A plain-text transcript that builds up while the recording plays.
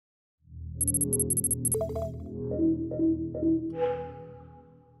Thank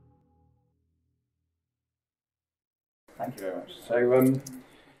you very much. So,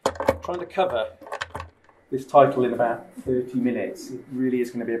 trying to cover this title in about 30 minutes. It really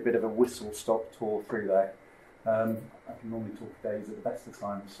is going to be a bit of a whistle-stop tour through there. I can normally talk days at the best of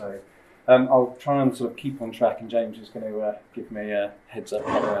times, so I'll try and sort of keep on track, and James is going to give me a heads up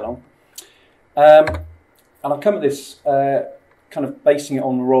all the way along. And I've come at this kind of basing it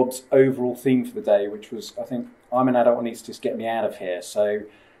on Rod's overall theme for the day, which was, I think, I'm an adult and needs to just get me out of here. So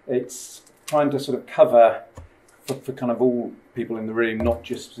it's trying to sort of cover for kind of all people in the room, not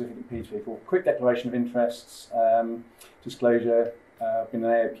just specifically PEDS people. Quick declaration of interests, disclosure. I've been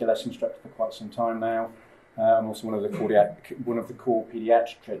an APLS instructor for quite some time now. I'm also one of the core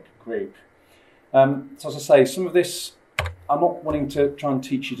paediatric group. So as I say, some of this, I'm not wanting to try and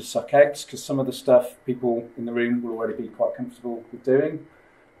teach you to suck eggs, because some of the stuff people in the room will already be quite comfortable with doing.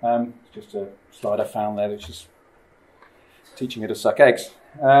 It's just a slide I found there that's just teaching you to suck eggs.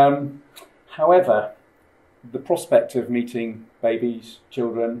 However, the prospect of meeting babies,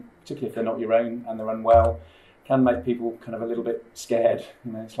 children, particularly if they're not your own and they're unwell, can make people kind of a little bit scared.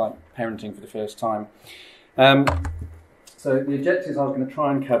 You know, it's like parenting for the first time. So the objectives I was going to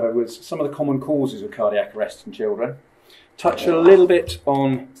try and cover was some of the common causes of cardiac arrest in children, touch a little bit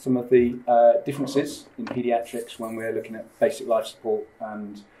on some of the differences in paediatrics when we're looking at basic life support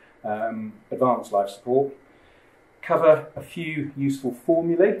and advanced life support, cover a few useful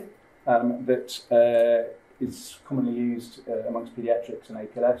formulae that is commonly used amongst paediatrics and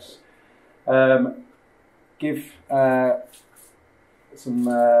APLS, give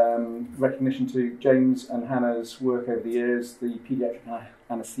some recognition to James and Hannah's work over the years, the Paediatric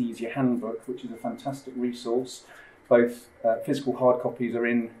Anaesthesia Handbook, which is a fantastic resource. Both physical hard copies are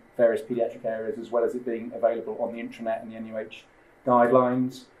in various paediatric areas, as well as it being available on the intranet and the NUH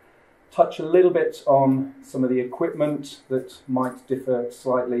guidelines. Touch a little bit on some of the equipment that might differ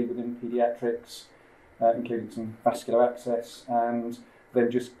slightly within paediatrics, including some vascular access, and then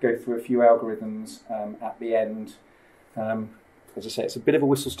just go through a few algorithms at the end. As I say, it's a bit of a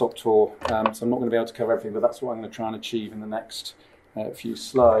whistle-stop tour, so I'm not going to be able to cover everything, but that's what I'm going to try and achieve in the next few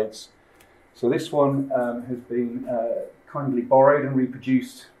slides. So this one has been kindly borrowed and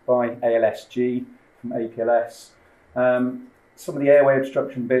reproduced by ALSG from APLS. Some of the airway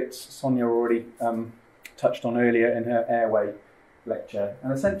obstruction bits Sonia already touched on earlier in her airway lecture.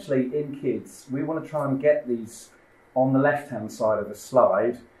 And essentially in kids, we want to try and get these on the left-hand side of the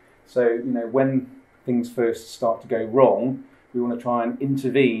slide. So, you know, when things first start to go wrong, we want to try and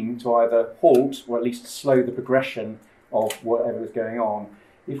intervene to either halt or at least slow the progression of whatever is going on.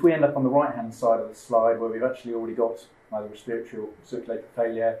 If we end up on the right-hand side of the slide where we've actually already got either respiratory or circulatory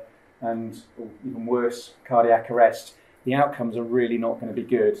failure and, or even worse, cardiac arrest, the outcomes are really not going to be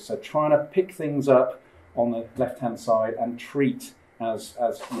good. So trying to pick things up on the left-hand side and treat as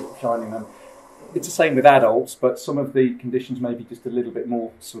you're finding them. It's the same with adults, but some of the conditions may be just a little bit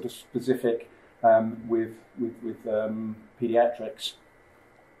more sort of specific with paediatrics.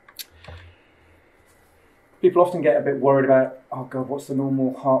 People often get a bit worried about, oh God, what's the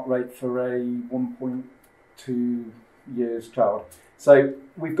normal heart rate for a 1.2 years child? So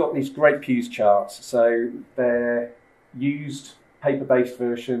we've got these great Pews charts. So they're used paper-based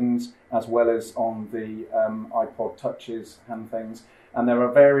versions as well as on the iPod touches and things. And there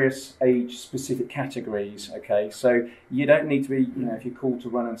are various age-specific categories, okay? So you don't need to be, you know, if you're called to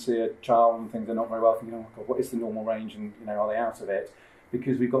run and see a child and things are not very well, thinking, oh God, what is the normal range and, you know, are they out of it?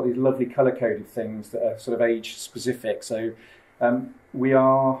 Because we've got these lovely colour-coded things that are sort of age-specific. So we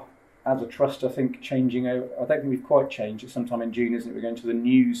are, as a trust, I think, changing over. I don't think we've quite changed. It's sometime in June, isn't it? We're going to the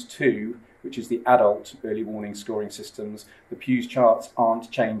News 2, which is the adult early warning scoring systems. The Pews charts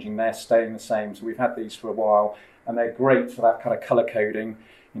aren't changing. They're staying the same. So we've had these for a while. And they're great for that kind of colour coding,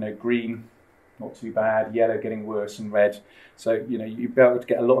 you know, green, not too bad, yellow getting worse, and red. So, you know, you'll be able to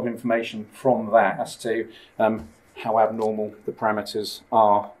get a lot of information from that as to how abnormal the parameters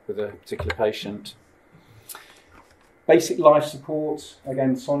are with a particular patient. Basic life support,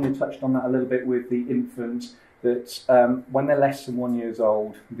 again, Sonia touched on that a little bit with the infant, that when they're less than 1 year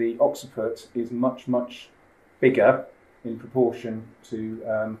old, the occiput is much, much bigger in proportion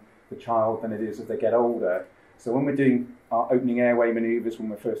to the child than it is as they get older. So when we're doing our opening airway manoeuvres, when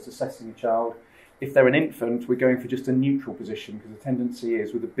we're first assessing a child, if they're an infant, we're going for just a neutral position, because the tendency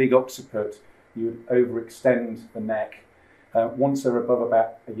is with a big occiput, you would overextend the neck. Once they're above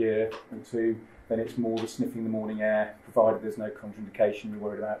about a year or two, then it's more the sniffing the morning air, provided there's no contraindication, you're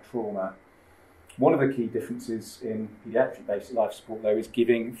worried about trauma. One of the key differences in paediatric basic life support, though, is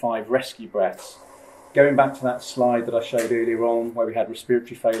giving 5 rescue breaths. going back to that slide that I showed earlier on, where we had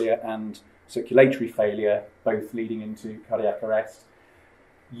respiratory failure and circulatory failure, both leading into cardiac arrest,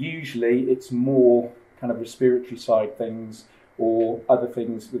 usually it's more kind of respiratory side things or other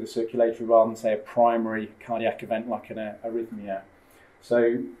things with a circulatory rather than, say, a primary cardiac event like an arrhythmia.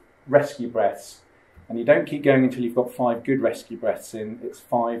 So rescue breaths. And you don't keep going until you've got 5 good rescue breaths in. It's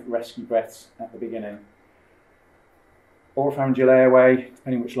 5 rescue breaths at the beginning. Oropharyngeal airway,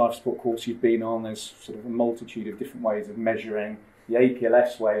 depending which life support course you've been on, there's sort of a multitude of different ways of measuring. The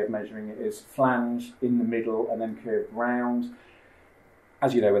APLS way of measuring it is flange in the middle and then curved round.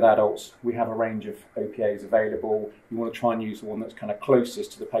 As you know, with adults, we have a range of OPAs available. You want to try and use the one that's kind of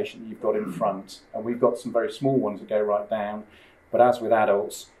closest to the patient you've got in front. And we've got some very small ones that go right down. But as with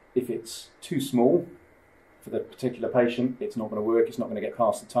adults, if it's too small for the particular patient, it's not going to work. It's not going to get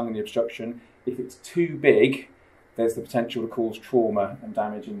past the tongue and the obstruction. If it's too big, there's the potential to cause trauma and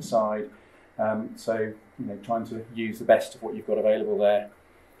damage inside. So, trying to use the best of what you've got available there.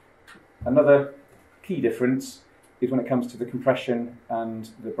 Another key difference is when it comes to the compression and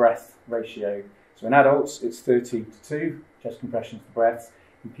the breath ratio. So in adults, it's 13:2, chest compressions to breaths.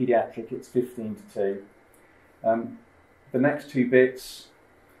 In paediatric, it's 15:2. The next 2 bits,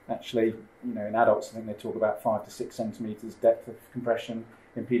 actually, in adults, I think they talk about 5 to 6 centimetres depth of compression.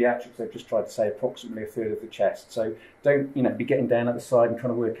 In paediatrics, they've just tried to say approximately 1/3 of the chest. So don't, be getting down at the side and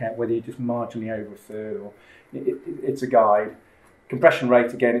trying to work out whether you're just marginally over 1/3 or it's a guide. Compression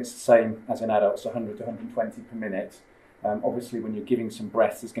rate, again, it's the same as in adults, 100 to 120 per minute. Obviously, when you're giving some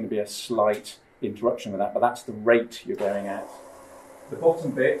breath, there's going to be a slight interruption with that, but that's the rate you're going at. The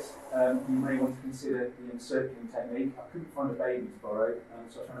bottom bit, you may want to consider the encircling technique. I couldn't find a baby to borrow,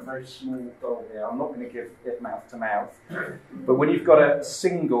 so I found a very small doll here. I'm not going to give it mouth to mouth. But when you've got a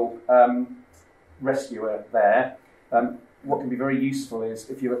single rescuer there, what can be very useful is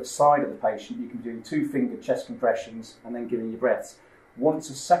if you're at the side of the patient, you can do 2-fingered chest compressions and then giving your breaths. Once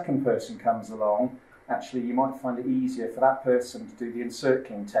a second person comes along, actually you might find it easier for that person to do the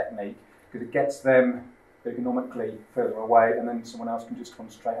encircling technique because it gets them ergonomically further away and then someone else can just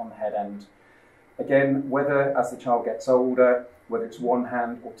concentrate on the head end. Again, whether as the child gets older, whether it's 1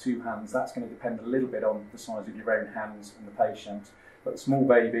 hand or 2 hands, that's going to depend a little bit on the size of your own hands and the patient. But small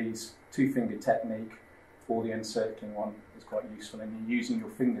babies, 2-fingered technique or the encircling one is quite useful, and you're using your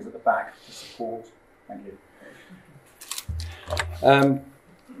fingers at the back to support. Thank you.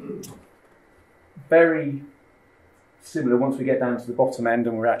 Very similar once we get down to the bottom end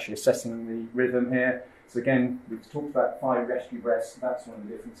and we're actually assessing the rhythm here. So again, we've talked about 5 rescue breaths, that's one of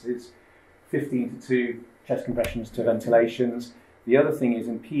the differences. 15:2 chest compressions to ventilations. The other thing is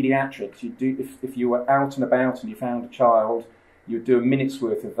in paediatrics, you do if you were out and about and you found a child, you'd do a minute's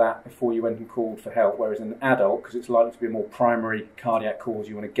worth of that before you went and called for help, whereas in an adult, because it's likely to be a more primary cardiac cause,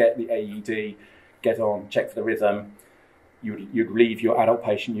 you want to get the AED, get on, check for the rhythm, you'd leave your adult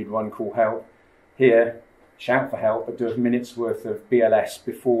patient, you'd run, call help. Here, shout for help, but do a minute's worth of BLS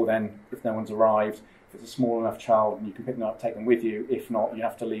before then, if no one's arrived. If it's a small enough child, and you can pick them up, take them with you. If not, you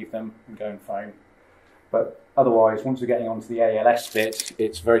have to leave them and go and phone. But otherwise, once we're getting onto the ALS bit,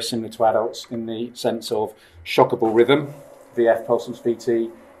 it's very similar to adults in the sense of shockable rhythm, VF pulseless VT,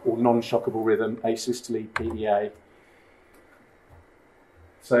 or non-shockable rhythm, asystole, PEA.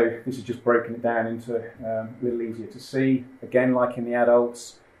 So this is just broken it down into a little easier to see. Again, like in the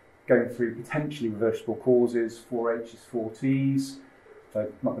adults, going through potentially reversible causes, 4 H's, 4 T's. So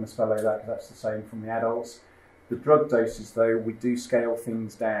I'm not going to spell over that because that's the same from the adults. The drug doses, though, we do scale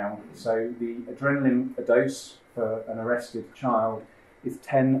things down. So the adrenaline dose for an arrested child is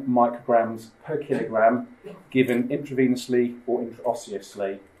 10 micrograms per kilogram given intravenously or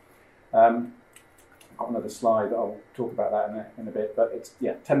intraosseously. I've got another slide, I'll talk about that in a bit, but it's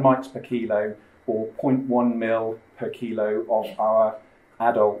 10 mics per kilo or 0.1 mil per kilo of our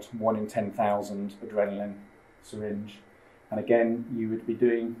adult 1 in 10,000 adrenaline syringe. And again, you would be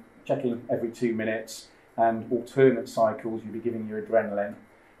checking every 2 minutes and alternate cycles, you'd be giving your adrenaline.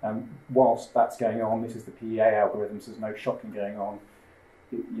 Whilst that's going on, this is the PEA algorithm, so there's no shocking going on.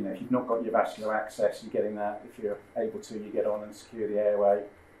 If you've not got your vascular access, you're getting that. If you're able to, you get on and secure the airway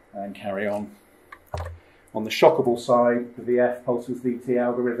and carry on. On the shockable side, the VF pulseless VT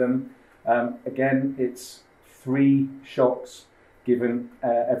algorithm, again, it's 3 shocks given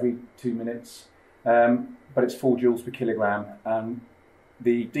every 2 minutes, but it's 4 joules per kilogram.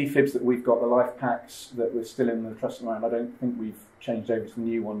 The defibs that we've got, the life packs that were still in the trust around, I don't think we've changed over to the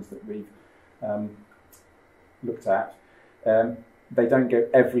new ones that we've looked at. They don't go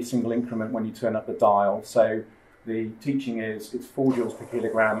every single increment when you turn up the dial. So the teaching is it's 4 joules per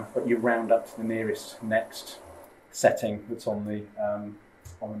kilogram, but you round up to the nearest next setting that's on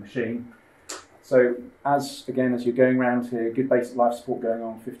the machine. So as you're going around here, good basic life support going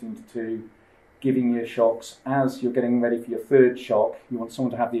on, 15 to 2, giving you shocks. As you're getting ready for your third shock, you want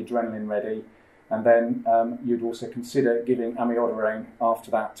someone to have the adrenaline ready, and then you'd also consider giving amiodarone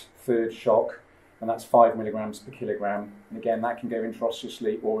after that third shock, and that's 5 milligrams per kilogram. And again, that can go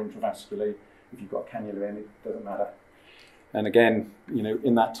intraosseously or intravascularly. If you've got a cannula in, it doesn't matter. And again,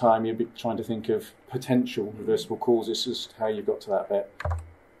 in that time, you'll be trying to think of potential reversible causes as to how you got to that bit.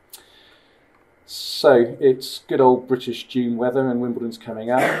 So it's good old British June weather and Wimbledon's coming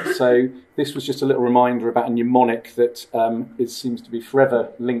up. So this was just a little reminder about a mnemonic that it seems to be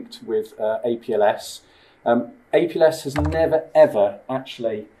forever linked with APLS. APLS has never ever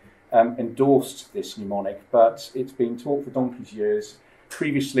actually endorsed this mnemonic, but it's been taught for donkey's years.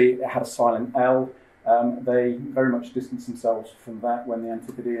 Previously it had a silent L. They very much distanced themselves from that when the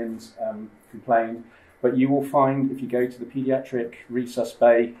Antipodeans complained. But you will find, if you go to the paediatric resus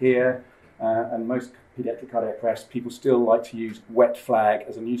bay here, and most paediatric cardiac arrests, people still like to use wet flag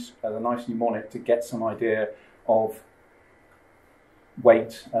as a nice mnemonic to get some idea of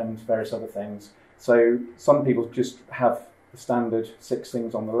weight and various other things. So some people just have the standard 6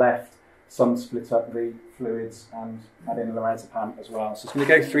 things on the left, some split up the fluids and add in lorazepam as well. So it's going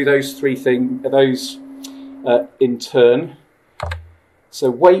to go through those 3 things, in turn.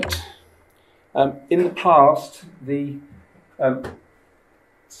 So weight, in the past, the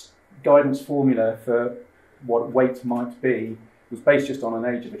guidance formula for what weight might be was based just on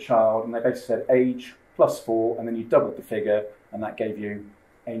an age of a child, and they basically said age plus 4, and then you doubled the figure, and that gave you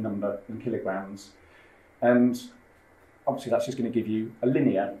a number in kilograms. And obviously that's just going to give you a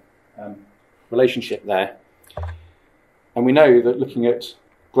linear relationship there. And we know that looking at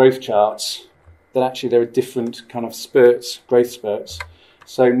growth charts, that actually there are different kind of spurts, growth spurts.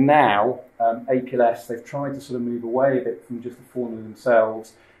 So now APLS, they've tried to sort of move away a bit from just the formula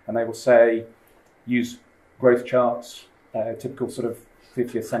themselves, and they will say, use growth charts, typical sort of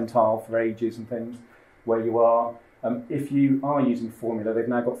 50th centile for ages and things, where you are. If you are using formula, they've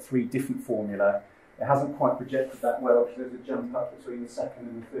now got 3 different formula. It hasn't quite projected that well because there's a jump up between the second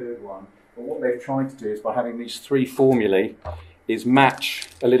and the third one. But what they've tried to do is, by having these 3 formulae, is match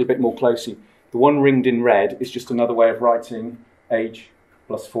a little bit more closely. The one ringed in red is just another way of writing age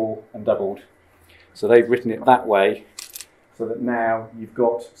plus 4 and doubled. So they've written it that way, so that now you've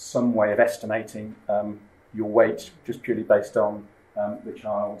got some way of estimating your weight just purely based on the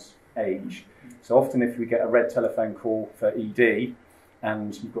child's age. So often if we get a red telephone call for ED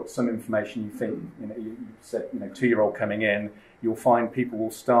and you've got some information you think, you said 2-year-old coming in, you'll find people will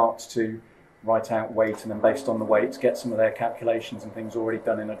start to write out weight, and then based on the weight get some of their calculations and things already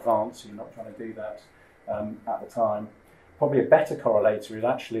done in advance, so you're not trying to do that at the time. Probably a better correlator is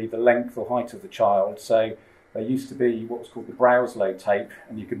actually the length or height of the child. So there used to be what was called the Brownlow tape,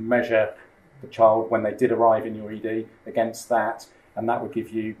 and you could measure the child when they did arrive in your ED against that, and that would give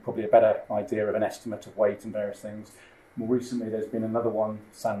you probably a better idea of an estimate of weight and various things. More recently, there's been another one,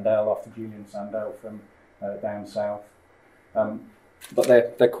 Sandell, after Julian Sandell from down south. But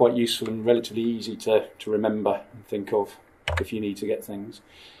they're quite useful and relatively easy to remember and think of if you need to get things.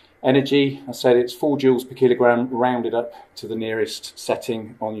 Energy, I said it's 4 joules per kilogram rounded up to the nearest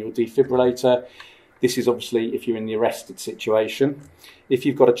setting on your defibrillator. This is obviously if you're in the arrested situation. If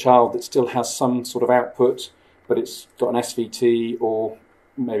you've got a child that still has some sort of output, but it's got an SVT or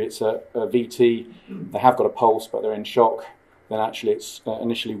maybe it's a VT, they have got a pulse but they're in shock, then actually it's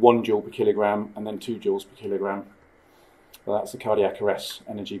initially 1 joule per kilogram and then 2 joules per kilogram. So that's the cardiac arrest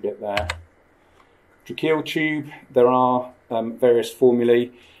energy bit there. Tracheal tube, there are various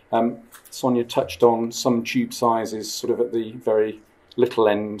formulae. Sonia touched on some tube sizes sort of at the very little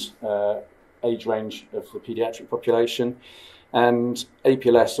end age range of the paediatric population, and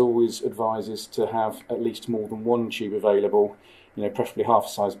APLS always advises to have at least more than 1 tube available, preferably half a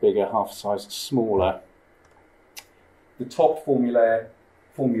size bigger, half a size smaller. The top formula,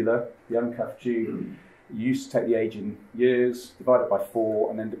 the uncuffed tube, you used to take the age in years, divide it by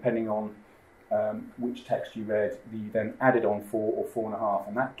 4, and then depending on which text you read, you then added on 4 or 4.5,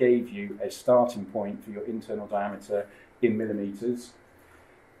 and that gave you a starting point for your internal diameter in millimetres.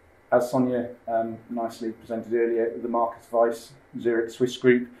 As Sonia nicely presented earlier, the Marcus Weiss Zurich Swiss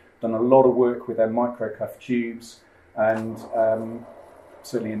group done a lot of work with their microcuff tubes, and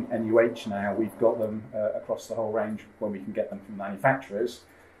certainly in NUH now we've got them across the whole range when we can get them from manufacturers,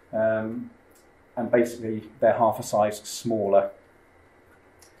 and basically they're half a size smaller.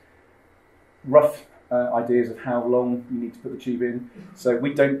 Rough ideas of how long you need to put the tube in. So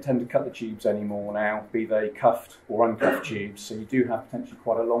we don't tend to cut the tubes anymore now, be they cuffed or uncuffed tubes, so you do have potentially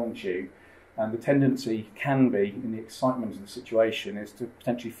quite a long tube. And the tendency can be, in the excitement of the situation, is to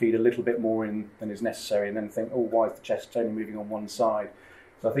potentially feed a little bit more in than is necessary and then think, oh, why is the chest only moving on one side?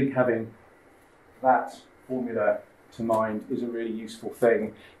 So I think having that formula to mind is a really useful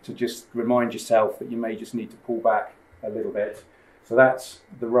thing to just remind yourself that you may just need to pull back a little bit. So that's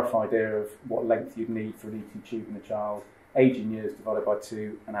the rough idea of what length you'd need for an ET tube in a child. Age in years divided by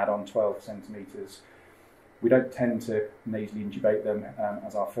 2 and add on 12 centimetres. We don't tend to nasally intubate them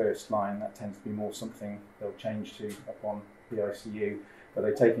as our first line. That tends to be more something they'll change to upon the ICU, but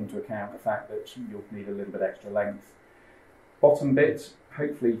they take into account the fact that you'll need a little bit extra length. Bottom bit,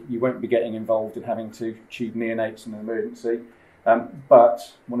 hopefully you won't be getting involved in having to tube neonates in an emergency,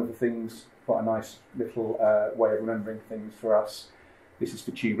 but one of the things, quite a nice little way of remembering things for us, this is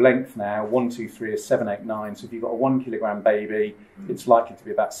for tube length now. 1, 2, 3 is 7, 8, 9. So if you've got a 1 kilogram baby, it's likely to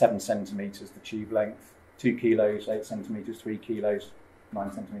be about 7 centimetres, the tube length. 2 kilos, 8 centimetres, 3 kilos,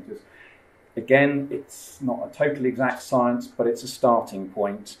 9 centimetres. Again, it's not a totally exact science, but it's a starting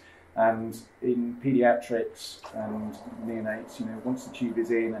point. And in paediatrics and neonates, once the tube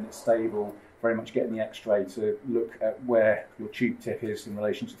is in and it's stable, very much getting the X-ray to look at where your tube tip is in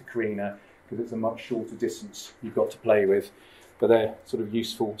relation to the carina, because it's a much shorter distance you've got to play with. But they're sort of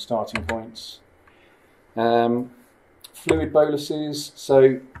useful starting points. Fluid boluses,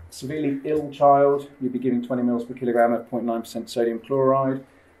 so severely ill child, you'd be giving 20 mils per kilogram of 0.9% sodium chloride.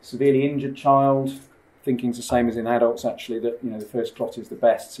 Severely injured child, thinking's the same as in adults actually, that the first clot is the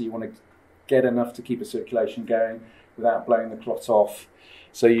best, so you want to get enough to keep a circulation going without blowing the clot off.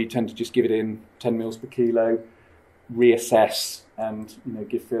 So you tend to just give it in 10 mils per kilo, reassess and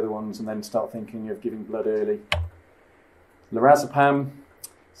give further ones, and then start thinking of giving blood early. Lorazepam.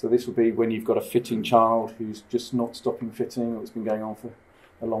 So this will be when you've got a fitting child who's just not stopping fitting, or it's been going on for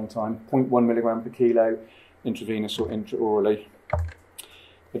a long time. 0.1 milligram per kilo, intravenous or intraorally.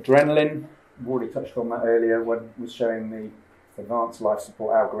 Adrenaline, I've already touched on that earlier when I was showing the advanced life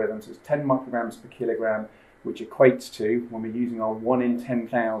support algorithms. It's 10 micrograms per kilogram, which equates to, when we're using our 1 in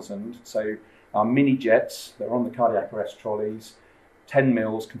 10,000, so our mini jets that are on the cardiac arrest trolleys, 10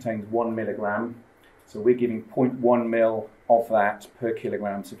 mils contains 1 milligram. So we're giving 0.1 mil of that per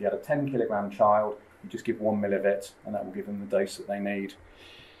kilogram. So if you had a 10 kilogram child, you just give 1 mil of it, and that will give them the dose that they need.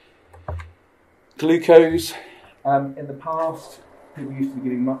 Glucose. In the past, people used to be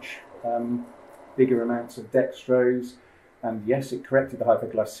giving much bigger amounts of dextrose, and yes, it corrected the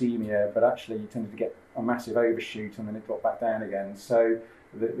hypoglycemia, but actually you tended to get a massive overshoot and then it dropped back down again. So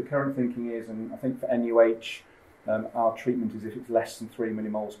the current thinking is, and I think for NUH, our treatment is if it's less than 3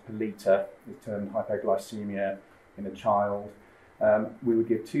 millimoles per litre, is termed hypoglycemia in a child. We would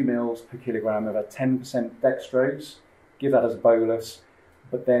give 2 mils per kilogram of a 10% dextrose, give that as a bolus,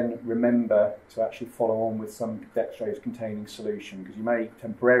 but then remember to actually follow on with some dextrose containing solution, because you may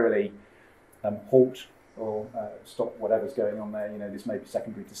temporarily halt or stop whatever's going on there. This may be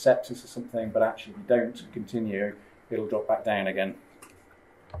secondary to sepsis or something, but actually if you don't continue, it'll drop back down again.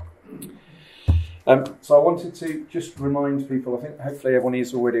 So I wanted to just remind people, I think hopefully everyone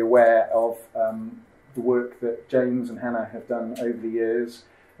is already aware of the work that James and Hannah have done over the years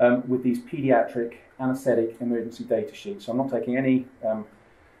with these paediatric anaesthetic emergency data sheets. So I'm not taking any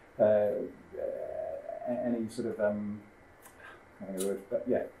sort of,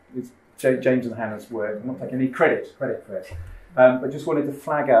 it's James and Hannah's work. I'm not taking any credit for it. But just wanted to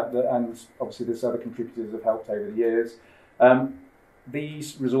flag up that, and obviously there's other contributors that have helped over the years.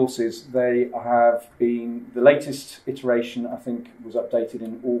 These resources, they have been, the latest iteration I think was updated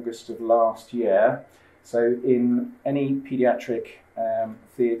in August of last year. So in any paediatric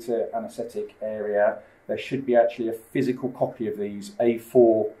theatre anaesthetic area, there should be actually a physical copy of these,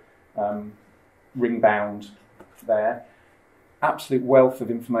 A4 ring bound there. Absolute wealth of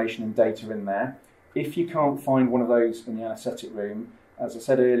information and data in there. If you can't find one of those in the anaesthetic room, as I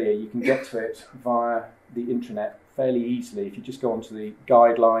said earlier, you can get to it via the intranet fairly easily if you just go onto the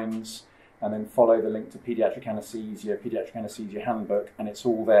guidelines and then follow the link to Paediatric Anaesthesia Handbook, and it's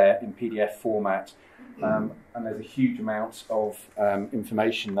all there in PDF format. And there's a huge amount of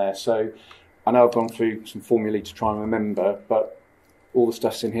information there. So I know I've gone through some formulae to try and remember, but all the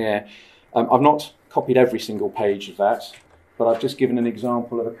stuff's in here. I've not copied every single page of that, but I've just given an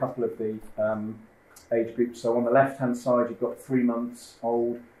example of a couple of the age groups. So on the left-hand side, you've got 3 months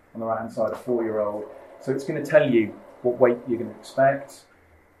old, on the right-hand side, a 4-year-old. So it's going to tell you what weight you're going to expect,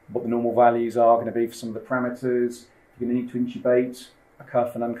 what the normal values are going to be for some of the parameters. You're going to need to intubate, a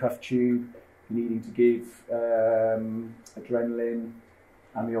cuff and uncuffed tube. You're needing to give adrenaline,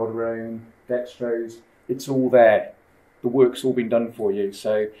 amiodarone, dextrose. It's all there. The work's all been done for you.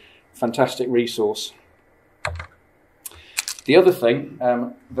 So fantastic resource. The other thing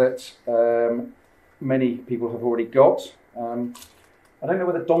that many people have already got, I don't know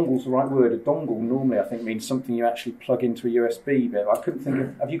whether dongle's the right word. A dongle normally I think means something you actually plug into a USB bit. I couldn't think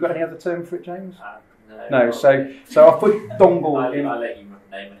of, have you got any other term for it, James? No, so I'll put dongle in. I'll let you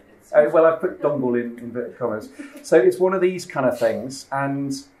name it. Well, I've put dongle in inverted commas. So it's one of these kind of things,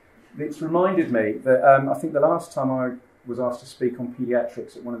 and it's reminded me that I think the last time I was asked to speak on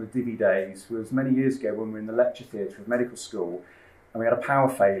paediatrics at one of the Divi days was many years ago when we were in the lecture theatre of medical school, and we had a power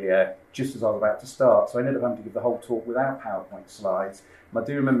failure just as I was about to start. So I ended up having to give the whole talk without PowerPoint slides. And I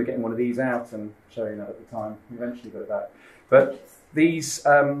do remember getting one of these out and showing that at the time. We eventually got it back. But these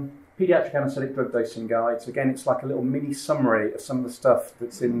paediatric anaesthetic drug dosing guides, again, it's like a little mini summary of some of the stuff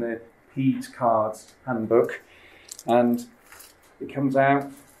that's in the PEDS cards handbook. And it comes out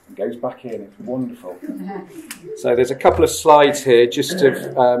and goes back in. It's wonderful. So there's a couple of slides here just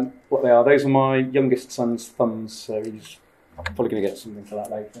of what they are. Those are my youngest son's thumbs, so he's probably going to get something for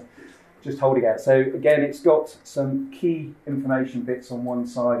that later. Just holding out. So again, it's got some key information bits on one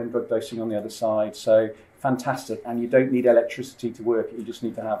side and drug dosing on the other side. So fantastic. And you don't need electricity to work it. You just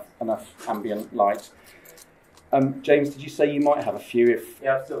need to have enough ambient light. James, did you say you might have a few?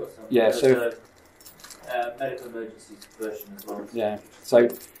 Yeah, I've still got some. Yeah, there's a medical emergencies version as well. Yeah. So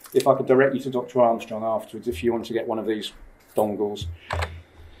if I could direct you to Dr. Armstrong afterwards, if you want to get one of these dongles.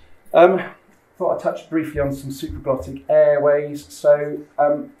 Thought I'd touch briefly on some supraglottic airways. So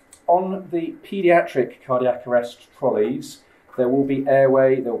on the paediatric cardiac arrest trolleys, there will be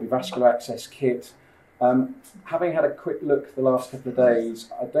airway, there will be vascular access kit. Having had a quick look the last couple of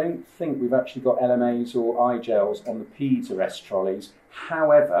days, I don't think we've actually got LMAs or eye-gels on the PEDS arrest trolleys.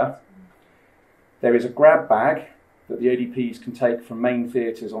 However, there is a grab bag that the ODPs can take from main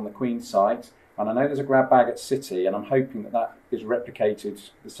theatres on the Queen's site, and I know there's a grab bag at City, and I'm hoping that that is replicated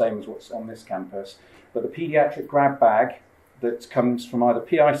the same as what's on this campus. But the paediatric grab bag that comes from either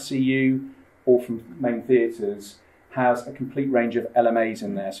PICU or from main theatres has a complete range of LMAs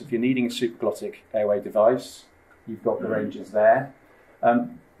in there. So if you're needing a supraglottic airway device, you've got the ranges there.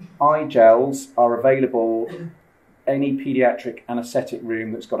 Eye gels are available any paediatric anaesthetic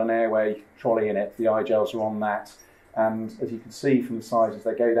room that's got an airway trolley in it. The eye gels are on that. And as you can see from the sizes,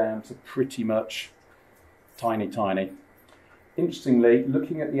 they go down to pretty much tiny, tiny. Interestingly,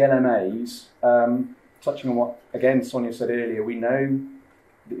 looking at the LMAs, touching on what, again, Sonia said earlier, we know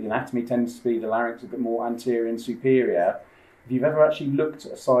that the anatomy tends to be the larynx a bit more anterior and superior. If you've ever actually looked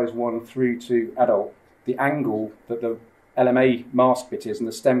at a size 1 through to adult, the angle that the LMA mask bit is and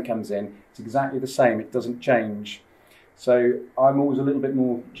the stem comes in, it's exactly the same, it doesn't change. So I'm always a little bit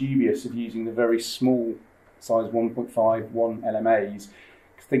more dubious of using the very small size 1.5, 1 LMAs,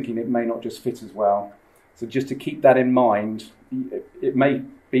 thinking it may not just fit as well. So just to keep that in mind, it may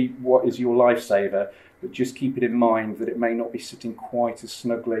be what is your lifesaver, but just keep it in mind that it may not be sitting quite as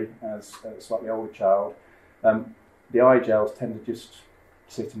snugly as a slightly older child. The eye gels tend to just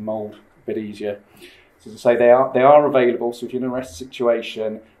sit and mould a bit easier. So as I say, they are available, so if you're in an arrest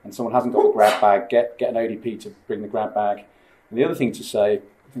situation and someone hasn't got a grab bag, get an ODP to bring the grab bag. And the other thing to say,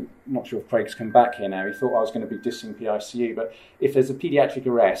 I'm not sure if Craig's come back here now, he thought I was going to be dissing PICU, but if there's a paediatric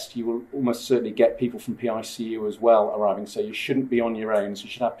arrest, you will almost certainly get people from PICU as well arriving, so you shouldn't be on your own, so you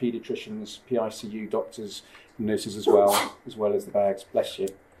should have paediatricians, PICU doctors, nurses as well as the bags. Bless you.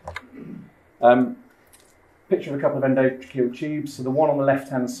 Picture of a couple of endotracheal tubes. So the one on the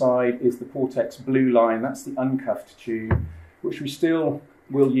left-hand side is the Portex blue line, that's the uncuffed tube, which we still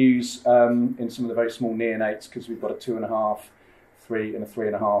will use in some of the very small neonates because we've got a 2.5, 3 and a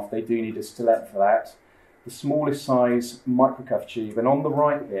 3.5. They do need a stilette for that. The smallest size microcuff tube, and on the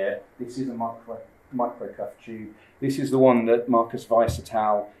right here, this is a microcuff tube. This is the one that Marcus Weiss et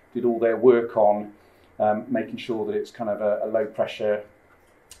al. Did all their work on, making sure that it's kind of a low pressure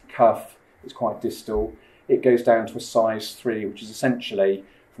cuff. It's quite distal. It goes down to a size 3, which is essentially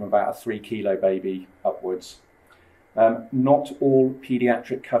from about a 3 kilo baby upwards. Not all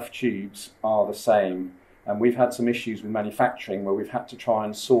paediatric cuff tubes are the same. And we've had some issues with manufacturing where we've had to try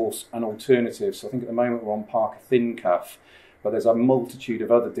and source an alternative. So I think at the moment we're on Parker thin cuff, but there's a multitude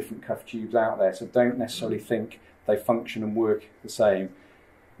of other different cuff tubes out there. So don't necessarily think they function and work the same.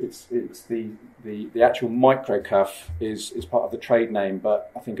 It's the actual micro cuff is part of the trade name,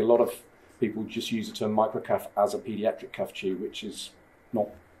 but I think a lot of people just use the term micro cuff as a paediatric cuff tube, which is not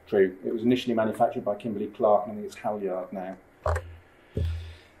true. It was initially manufactured by Kimberly Clark, and I think it's Halyard now.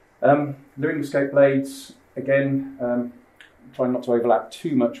 Laryngoscope blades, again, trying not to overlap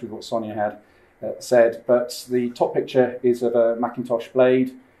too much with what Sonia had said, but the top picture is of a Macintosh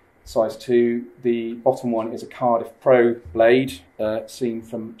blade, size 2. The bottom one is a Cardiff Pro blade, seen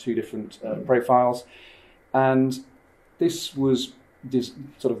from 2 different profiles. And this was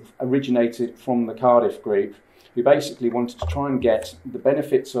sort of originated from the Cardiff group, who basically wanted to try and get the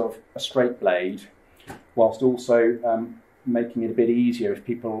benefits of a straight blade whilst also making it a bit easier if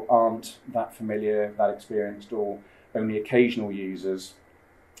people aren't that familiar, that experienced, or only occasional users.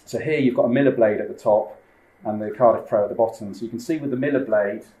 So here you've got a Miller blade at the top and the Cardiff Pro at the bottom. So you can see with the Miller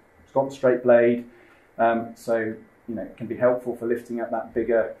blade, it's got the straight blade, so it can be helpful for lifting up that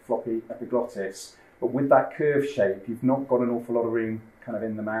bigger floppy epiglottis. But with that curved shape, you've not got an awful lot of room kind of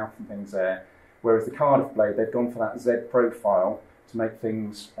in the mouth and things there. Whereas the Cardiff blade, they've gone for that Z profile to make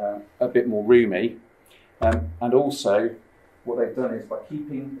things a bit more roomy. And also, what they've done is by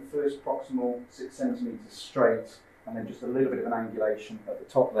keeping the first proximal 6 centimetres straight and then just a little bit of an angulation at the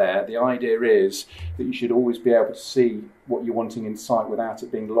top there, the idea is that you should always be able to see what you're wanting in sight without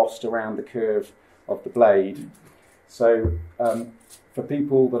it being lost around the curve of the blade. So for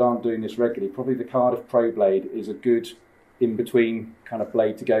people that aren't doing this regularly, probably the Cardiff Pro blade is a good in-between kind of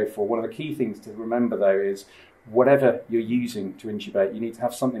blade to go for. One of the key things to remember though is whatever you're using to intubate, you need to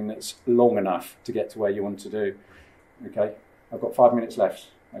have something that's long enough to get to where you want to do. Okay, I've got 5 minutes left.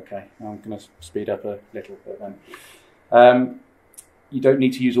 Okay, I'm going to speed up a little bit then. You don't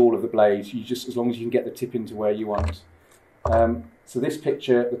need to use all of the blades, you just, as long as you can get the tip into where you want. So this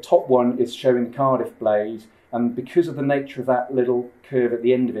picture, the top one is showing the Cardiff blade, and because of the nature of that little curve at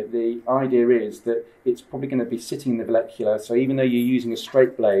the end of it, the idea is that it's probably going to be sitting in the vallecula, so even though you're using a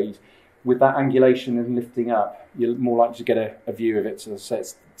straight blade, with that angulation and lifting up, you're more likely to get a view of it, so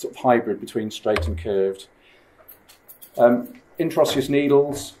it's sort of hybrid between straight and curved. Intraosseous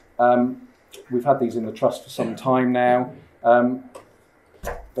needles, we've had these in the trust for some time now.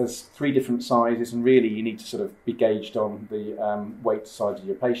 There's 3 different sizes, and really you need to sort of be gauged on the weight size of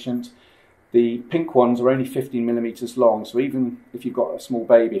your patient. The pink ones are only 15 millimetres long, so even if you've got a small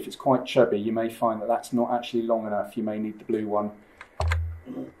baby, if it's quite chubby, you may find that that's not actually long enough. You may need the blue one.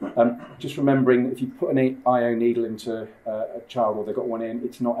 Just remembering that if you put an IO needle into a child, or they've got one in,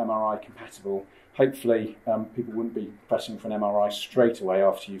 it's not MRI compatible. Hopefully people wouldn't be pressing for an MRI straight away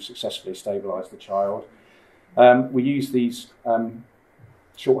after you've successfully stabilised the child. We use these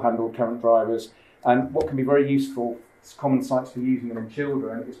short-handled current drivers, and what can be very useful, common sites for using them in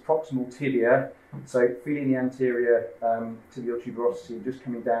children, is proximal tibia, so feeling the anterior tibial tuberosity and just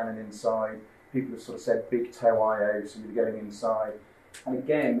coming down and inside. People have sort of said big toe IO, so you're going inside. And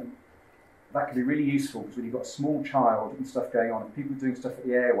again, that can be really useful because when you've got a small child and stuff going on, if people are doing stuff at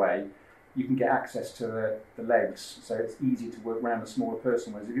the airway, you can get access to the legs, so it's easy to work around a smaller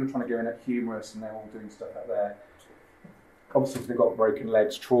person. Whereas if you're trying to go in at humerus and they're all doing stuff up there, obviously if they've got broken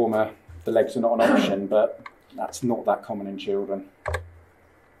legs, trauma, the legs are not an option, but that's not that common in children.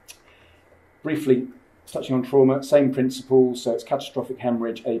 Briefly touching on trauma, same principles, so it's catastrophic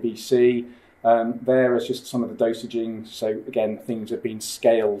hemorrhage, ABC. There is just some of the dosaging, so again, things have been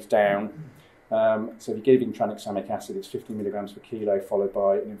scaled down. So if you're giving tranexamic acid, it's 50 milligrams per kilo, followed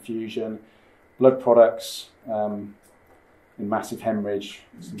by an infusion. Blood products, in massive hemorrhage,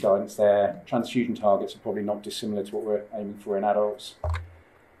 some guidance there. Transfusion targets are probably not dissimilar to what we're aiming for in adults.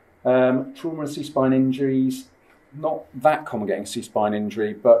 Trauma and C-spine injuries, not that common getting C-spine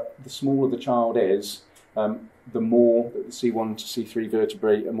injury, but the smaller the child is, the more that the C1 to C3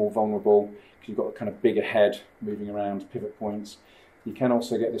 vertebrae are more vulnerable, because you've got a kind of bigger head moving around pivot points. You can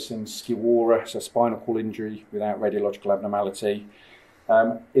also get this in skiwara, so spinal cord injury without radiological abnormality.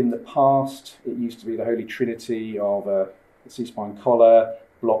 In the past, it used to be the holy trinity of a C-spine collar,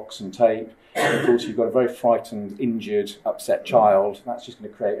 blocks and tape. And of course, you've got a very frightened, injured, upset child. That's just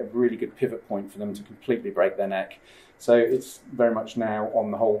going to create a really good pivot point for them to completely break their neck. So it's very much now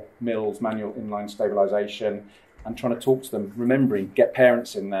on the whole Mills manual inline stabilisation and trying to talk to them, remembering, get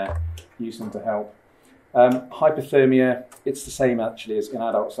parents in there, use them to help. Hypothermia, it's the same actually as in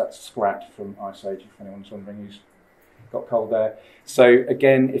adults. That's scrat from Ice Age, if anyone's wondering who's got cold there. So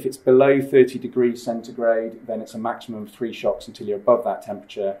again, if it's below 30 degrees centigrade, then it's a maximum of 3 shocks until you're above that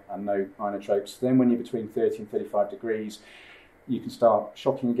temperature and no inotropes. Then when you're between 30 and 35 degrees, you can start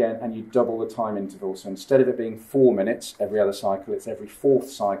shocking again, and you double the time interval. So instead of it being 4 minutes every other cycle, it's every 4th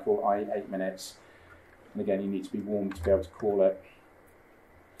cycle, i.e. 8 minutes. And again, you need to be warm to be able to call it.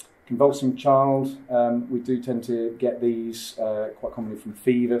 Convulsing child, we do tend to get these quite commonly from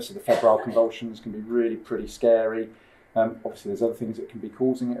fever, so the febrile convulsions can be really pretty scary. Obviously there's other things that can be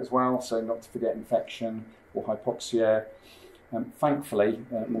causing it as well, so not to forget infection or hypoxia. Thankfully,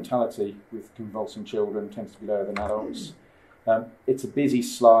 mortality with convulsing children tends to be lower than adults. It's a busy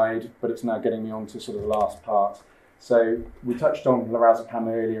slide, but it's now getting me on to sort of the last part. So we touched on lorazepam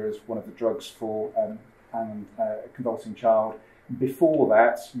earlier as one of the drugs for a convulsing child. Before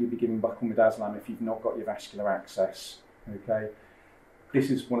that, you'd be giving buccal midazolam if you've not got your vascular access. Okay, this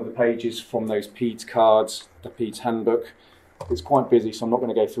is one of the pages from those PEDS cards, the PEDS handbook. It's quite busy, so I'm not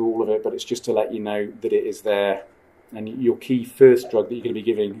going to go through all of it, but it's just to let you know that it is there. And your key first drug that you're going to be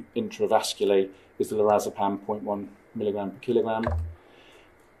giving intravascularly is the lorazepam, 0.1 milligram per kilogram.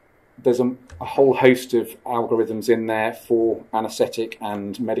 There's a whole host of algorithms in there for anaesthetic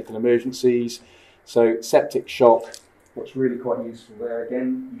and medical emergencies. So septic shock, what's really quite useful there,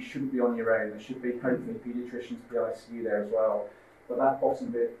 again, you shouldn't be on your own. There should be hopefully paediatricians for the ICU there as well. But that bottom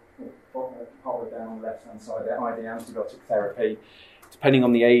bit, partway down on the left-hand side there, IV antibiotic therapy, depending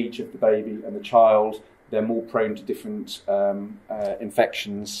on the age of the baby and the child, they're more prone to different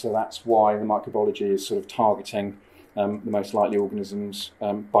infections. So that's why the microbiology is sort of targeting the most likely organisms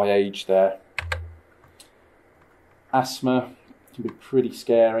by age there. Asthma can be pretty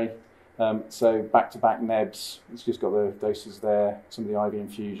scary. So back-to-back nebs, it's just got the doses there, some of the IV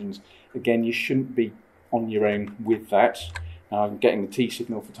infusions. Again, you shouldn't be on your own with that. I'm getting the T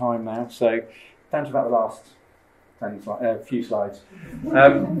signal for time now, so down to about the last few slides.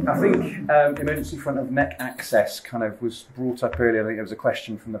 I think emergency front of neck access kind of was brought up earlier. I think there was a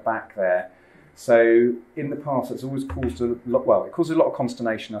question from the back there. So in the past, it's always caused a lot. Well, it causes a lot of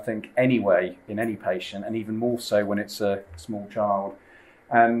consternation, I think, anyway, in any patient, and even more so when it's a small child.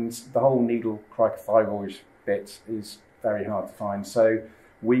 And the whole needle cricothyroid bit is very hard to find. So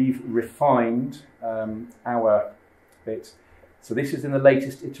we've refined our bit. So this is in the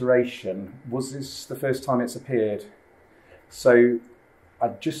latest iteration. Was this the first time it's appeared? So I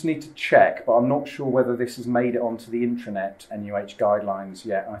just need to check, but I'm not sure whether this has made it onto the intranet NUH guidelines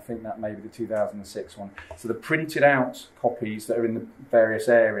yet. I think that may be the 2006 one. So the printed out copies that are in the various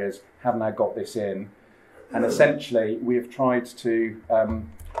areas have now got this in. And essentially, we have tried to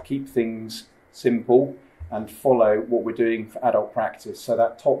keep things simple and follow what we're doing for adult practice. So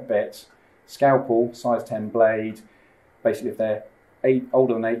that top bit, scalpel, size 10 blade, basically if they're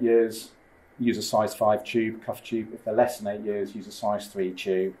older than 8 years, use a size 5 tube, cuff tube. If they're less than 8 years, use a size 3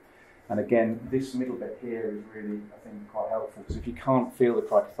 tube. And again, this middle bit here is really, I think, quite helpful, because if you can't feel the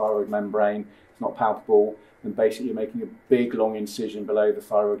cricothyroid membrane, it's not palpable, then basically you're making a big long incision below the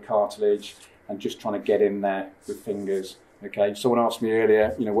thyroid cartilage and just trying to get in there with fingers. Okay, someone asked me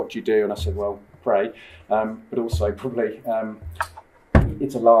earlier, what do you do? And I said, well, pray, but also probably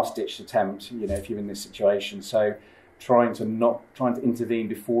it's a last-ditch attempt, if you're in this situation. So trying to intervene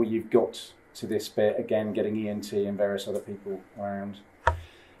before you've got to this bit, again, getting ENT and various other people around.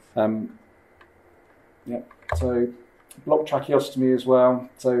 So block tracheostomy as well.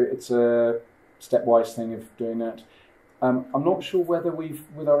 So it's a stepwise thing of doing that. I'm not sure whether we've,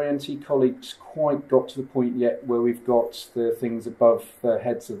 with our ENT colleagues, quite got to the point yet where we've got the things above the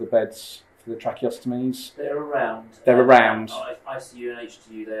heads of the beds for the tracheostomies. They're around. They're around. ICU and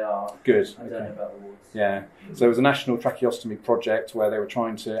HTU, they are. Good. I don't know about the wards. Yeah. So it was a national tracheostomy project where they were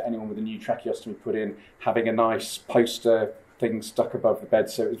trying to, anyone with a new tracheostomy put in, having a nice poster thing stuck above the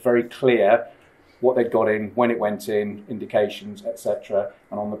bed, so it was very clear what they'd got in, when it went in, indications, etc.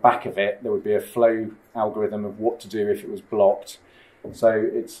 And on the back of it, there would be a flow algorithm of what to do if it was blocked. So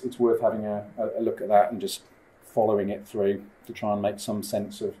it's worth having a look at that and just following it through to try and make some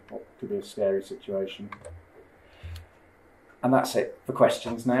sense of what could be a scary situation. And that's it for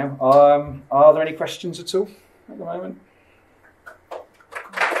questions now. Are there any questions at all at the moment?